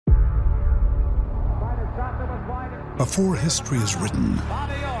Before history is written,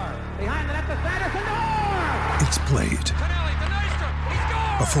 it's played.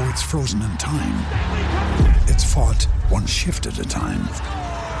 Before it's frozen in time, it's fought one shift at a time.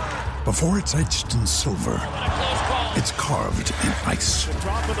 Before it's etched in silver, it's carved in ice.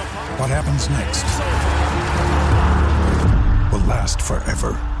 What happens next will last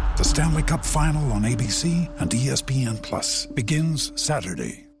forever. The Stanley Cup Final on ABC and ESPN Plus begins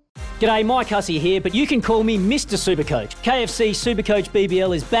Saturday. G'day, Mike Hussey here, but you can call me Mr. Supercoach. KFC Supercoach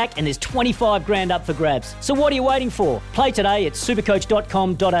BBL is back and there's 25 grand up for grabs. So what are you waiting for? Play today at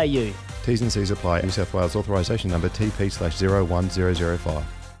supercoach.com.au. T's and C's apply. New South Wales authorisation number TP/01005.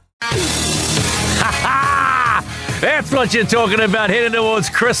 That's what you're talking about, heading towards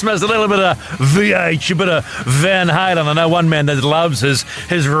Christmas. A little bit of VH, a bit of Van Halen. I know one man that loves his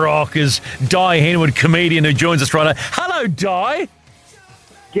rock is Di Henwood, comedian who joins us right now. Hello, Di.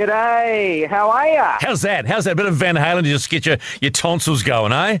 G'day, how are ya? How's that? A bit of Van Halen to just get your tonsils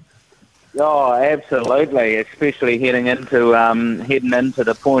going, eh? Oh, absolutely, especially heading into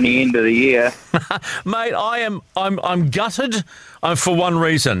the pointy end of the year. Mate, I'm gutted for one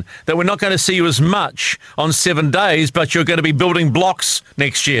reason, that we're not going to see you as much on 7 days, but you're going to be building blocks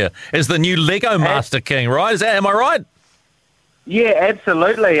next year as the new Lego Master King, right? Am I right? Yeah,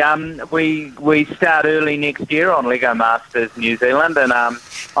 absolutely. We start early next year on Lego Masters New Zealand, and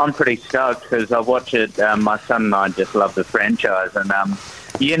I'm pretty stoked because I watch it. My son and I just love the franchise, and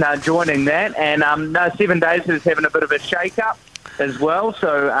joining that. And 7 days is having a bit of a shake-up as well,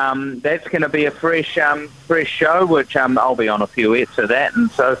 so that's going to be a fresh show, which I'll be on a few eps of that and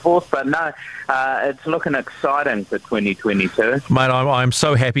so forth. But no, it's looking exciting for 2022. Mate, I'm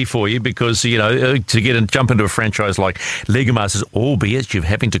so happy for you because, to jump into a franchise like Lego Masters, albeit you're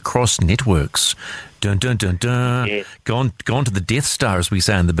having to cross networks. Dun, dun, dun, dun. Yeah. Gone to the Death Star, as we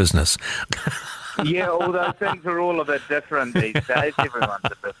say in the business. Yeah, although things are all a bit different these days. Everyone's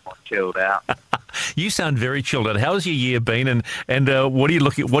a bit more chilled out. You sound very chilled out. How's your year been, and what are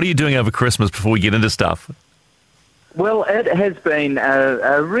you doing over Christmas before we get into stuff? Well, it has been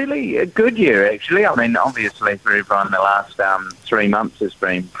a really good year, actually. I mean, obviously for everyone, the last 3 months has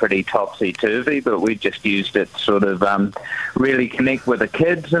been pretty topsy-turvy, but we just used it to sort of really connect with the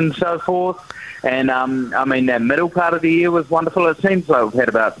kids and so forth. And, that middle part of the year was wonderful. It seems like we've had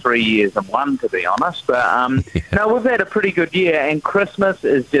about 3 years in one, to be honest. But, no, we've had a pretty good year, and Christmas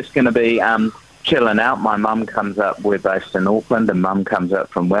is just going to be chilling out. My mum comes up, we're based in Auckland, and Mum comes up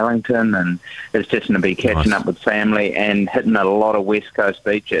from Wellington, and it's just going to be catching up with family and hitting a lot of West Coast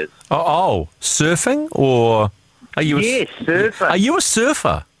beaches. Oh, surfing? Or are you Yes, surfing. Are you a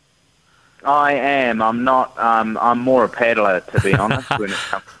surfer? I am. I'm not. I'm more a paddler, to be honest. When it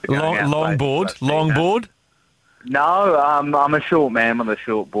comes to going out longboard. No, I'm a short man with a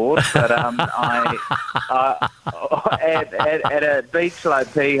short board, but at a beach like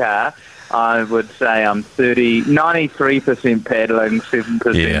Piha, I would say I'm 93% paddling,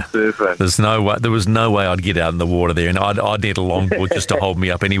 7% surfing. There was no way I'd get out in the water there, and I'd need a longboard just to hold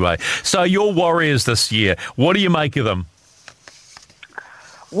me up anyway. So your Warriors this year, what do you make of them?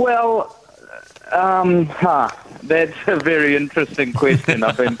 Well, that's a very interesting question.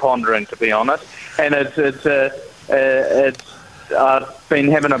 I've been pondering, to be honest, and I've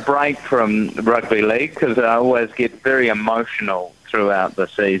been having a break from rugby league because I always get very emotional throughout the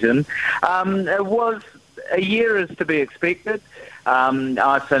season. It was a year as to be expected.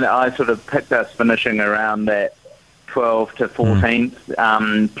 I sort of picked us finishing around that 12th to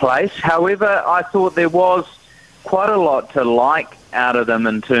 14th place. However, I thought there was quite a lot to like out of them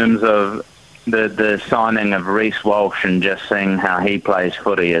in terms of the signing of Reece Walsh, and just seeing how he plays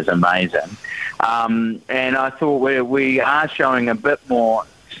footy is amazing. And I thought we are showing a bit more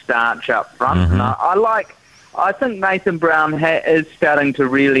starch up front. And I think Nathan Brown is starting to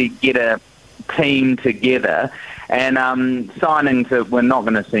really get a team together, and signings that we're not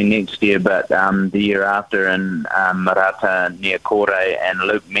going to see next year, but the year after in Marata Niakore and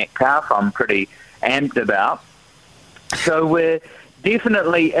Luke Metcalf, I'm pretty amped about. So we're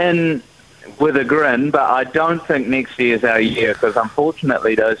definitely in with a grin, but I don't think next year's our year, because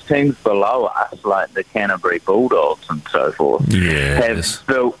unfortunately those teams below us, like the Canterbury Bulldogs and so forth,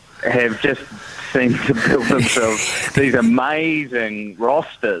 have just seemed to build themselves these amazing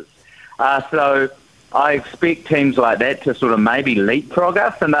rosters. So I expect teams like that to sort of maybe leapfrog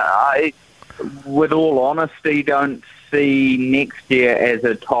us, and I, with all honesty, don't see next year as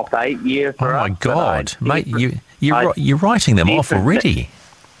a top 8 year for us. Oh my God, mate, you're writing them off already.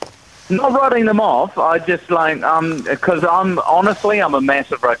 Not writing them off. I just because I'm a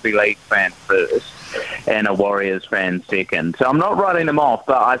massive rugby league fan first and a Warriors fan second. So I'm not writing them off,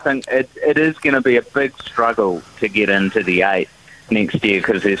 but I think it is going to be a big struggle to get into the 8 next year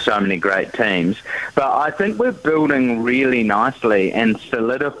because there's so many great teams. But I think we're building really nicely and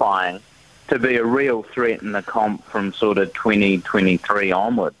solidifying to be a real threat in the comp from sort of 2023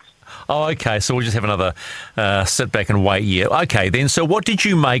 onwards. Oh, okay. So we'll just have another sit back and wait year. Okay, then. So what did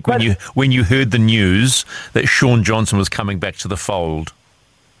you make when you heard the news that Shaun Johnson was coming back to the fold?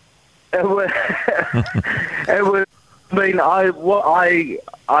 It was.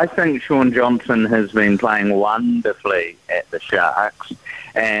 I think Shaun Johnson has been playing wonderfully at the Sharks,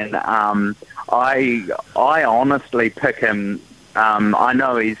 and I honestly pick him. I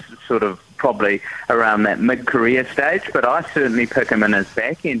know he's sort of probably around that mid-career stage, but I certainly pick him in his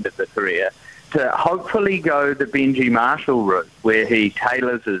back end of the career to hopefully go the Benji Marshall route, where he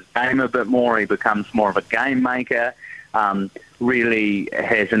tailors his game a bit more, he becomes more of a game maker, really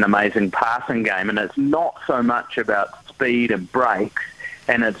has an amazing passing game, and it's not so much about speed and breaks,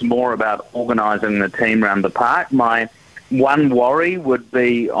 and it's more about organising the team around the park. My one worry would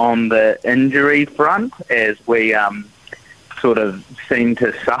be on the injury front, as we sort of seem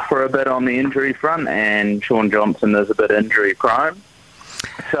to suffer a bit on the injury front, and Shaun Johnson is a bit injury prone.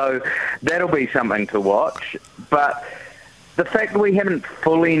 So that'll be something to watch. But the fact that we haven't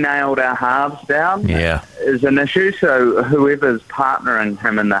fully nailed our halves down is an issue. So whoever's partnering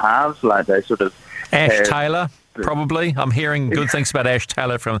him in the halves, like they sort of... Ash Taylor, probably. I'm hearing good things about Ash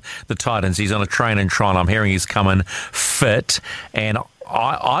Taylor from the Titans. He's on a train in Toronto. I'm hearing he's coming fit, and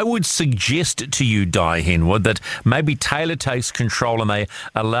I would suggest to you, Di Henwood, that maybe Taylor takes control and they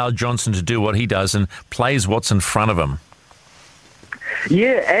allow Johnson to do what he does and plays what's in front of him.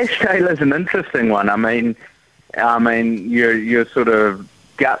 Yeah, Ash Taylor's an interesting one. I mean, your sort of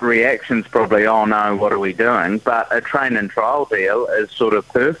gut reaction's probably, oh no, what are we doing? But a train and trial deal is sort of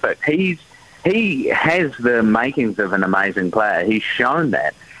perfect. He has the makings of an amazing player. He's shown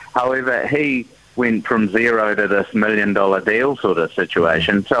that. However, he went from zero to this $1 million deal sort of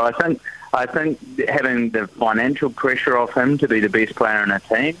situation. So I think having the financial pressure off him to be the best player in a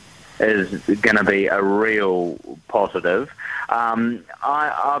team is going to be a real positive.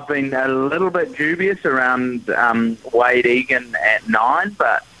 I've been a little bit dubious around Wade Egan at 9,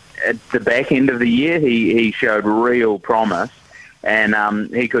 but at the back end of the year he showed real promise, and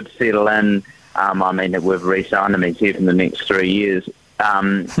he could settle in. We've re-signed him. He's here for the next 3 years.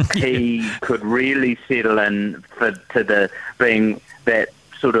 He could really settle in to being that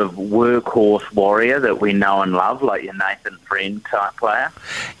sort of workhorse warrior that we know and love, like your Nathan Friend type player.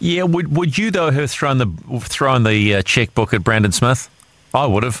 Yeah, would you though have thrown the checkbook at Brandon Smith? I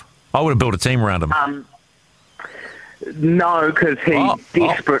would have built a team around him. No, because he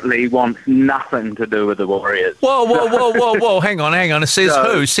desperately wants nothing to do with the Warriors. Whoa! Hang on.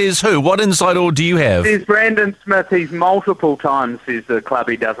 Says who? What inside all do you have? Says Brandon Smith. He's multiple times says the club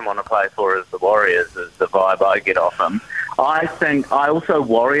he doesn't want to play for is the Warriors. Is the vibe I get off him. I also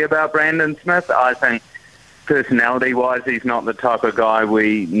worry about Brandon Smith. I think personality-wise, he's not the type of guy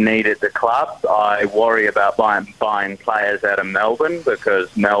we need at the club. I worry about buying players out of Melbourne,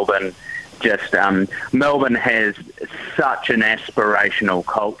 because Melbourne has such an aspirational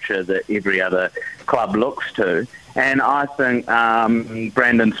culture that every other club looks to. And I think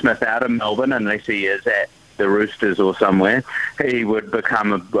Brandon Smith out of Melbourne, unless he is at the Roosters or somewhere, he would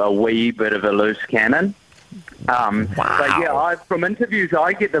become a wee bit of a loose cannon. Wow. But yeah, from interviews,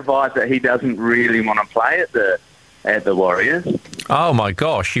 I get the vibe that he doesn't really want to play at the Warriors. Oh my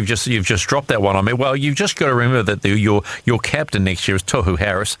gosh, you've just dropped that one on me. Well, you've just got to remember that your captain next year is Tohu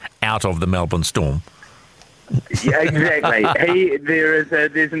Harris out of the Melbourne Storm. Yeah, exactly.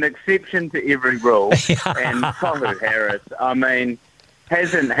 There's an exception to every rule, and Tohu Harris, I mean,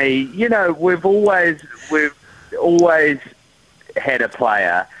 hasn't he? You know, we've always had a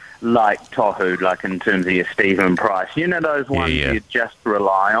player like Tohu, like in terms of your Stephen Price. You know, those ones you just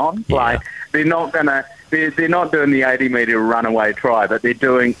rely on. Yeah. Like they're not doing the 80-metre runaway try, but they're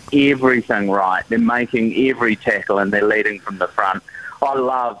doing everything right. They're making every tackle and they're leading from the front. I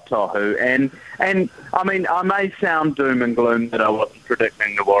love Tohu, and I mean, I may sound doom and gloom that I wasn't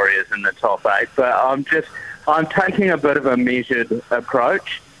predicting the Warriors in the top 8, but I'm taking a bit of a measured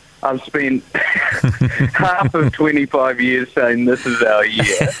approach. I've spent half of 25 years saying this is our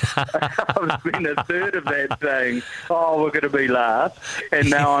year. I've spent a third of that saying, we're going to be last. And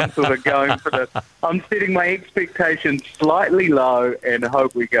now I'm sort of going I'm setting my expectations slightly low and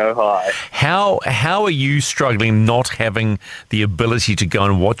hope we go high. How are you struggling not having the ability to go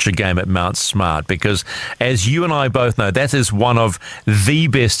and watch a game at Mount Smart? Because as you and I both know, that is one of the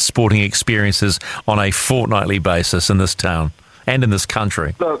best sporting experiences on a fortnightly basis in this town and in this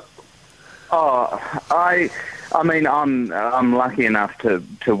country. Look, I mean, I'm lucky enough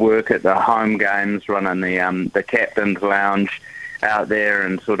to work at the home games, running the captain's lounge out there,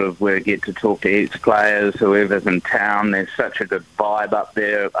 and sort of we get to talk to ex-players, whoever's in town. There's such a good vibe up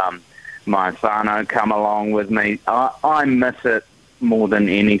there. My whānau come along with me. I miss it more than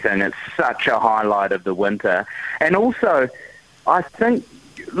anything. It's such a highlight of the winter. And also, I think,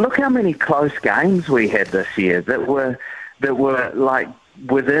 look how many close games we had this year that were like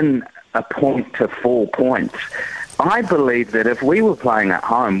within a point to 4 points. I believe that if we were playing at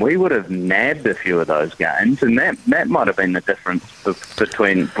home, we would have nabbed a few of those games, and that might have been the difference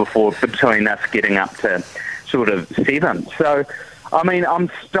between us getting up to sort of 7. So, I mean,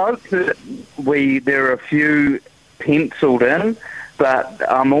 I'm stoked that there are a few penciled in, but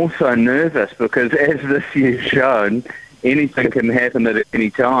I'm also nervous because, as this year's shown, anything can happen at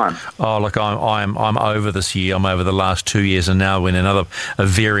any time. Oh, look, I'm over this year. I'm over the last 2 years, and now when a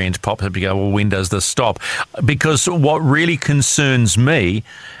variant pops up, you go, well, when does this stop? Because what really concerns me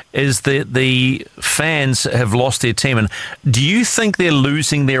is that the fans have lost their team. And do you think they're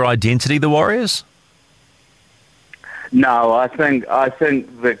losing their identity, the Warriors? No, I think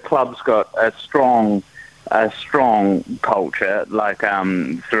the club's got a strong culture, like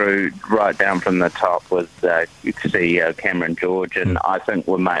through right down from the top with CEO Cameron George, and I think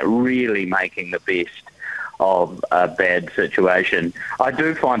we're really making the best of a bad situation. I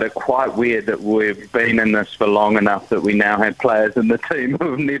do find it quite weird that we've been in this for long enough that we now have players in the team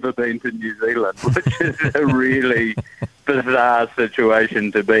who have never been to New Zealand, which is a really bizarre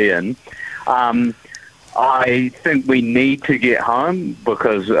situation to be in. I think we need to get home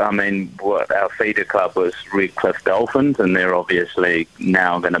because, I mean, our feeder club was Redcliffe Dolphins, and they're obviously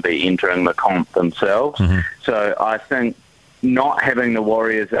now going to be entering the comp themselves. Mm-hmm. So I think not having the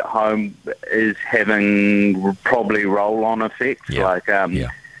Warriors at home is having probably roll-on effects. Yeah.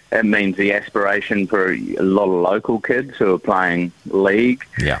 It means the aspiration for a lot of local kids who are playing league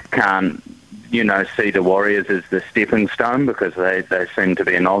can't, see the Warriors as the stepping stone because they seem to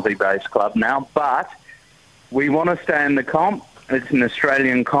be an Aussie-based club now. But we want to stay in the comp. It's an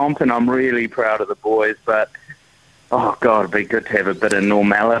Australian comp, and I'm really proud of the boys. But, oh, God, it'd be good to have a bit of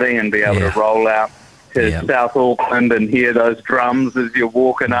normality and be able to roll out to South Auckland and hear those drums as you're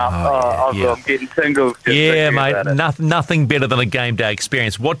walking up. I'm getting tingles. Yeah, mate, nothing better than a game day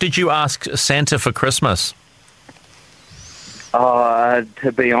experience. What did you ask Santa for Christmas?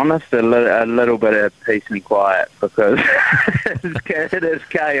 To be honest, a little bit of peace and quiet because it is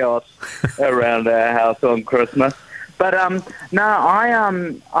chaos around our house on Christmas. But a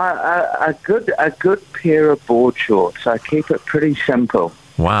good pair of board shorts. I keep it pretty simple.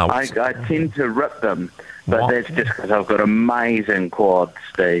 Wow. I tend to rip them, but that's just because I've got amazing quads,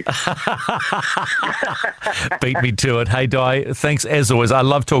 Steve. Beat me to it. Hey, Di, thanks as always. I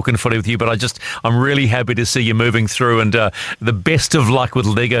love talking footy with you, but I'm really happy to see you moving through, and the best of luck with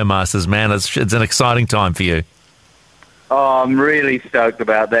Lego Masters, man. It's an exciting time for you. Oh, I'm really stoked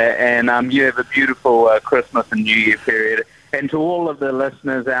about that, and you have a beautiful Christmas and New Year period. And to all of the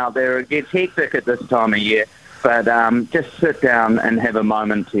listeners out there, it gets hectic at this time of year. But just sit down and have a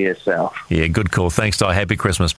moment to yourself. Yeah, good call. Thanks, Di. Happy Christmas.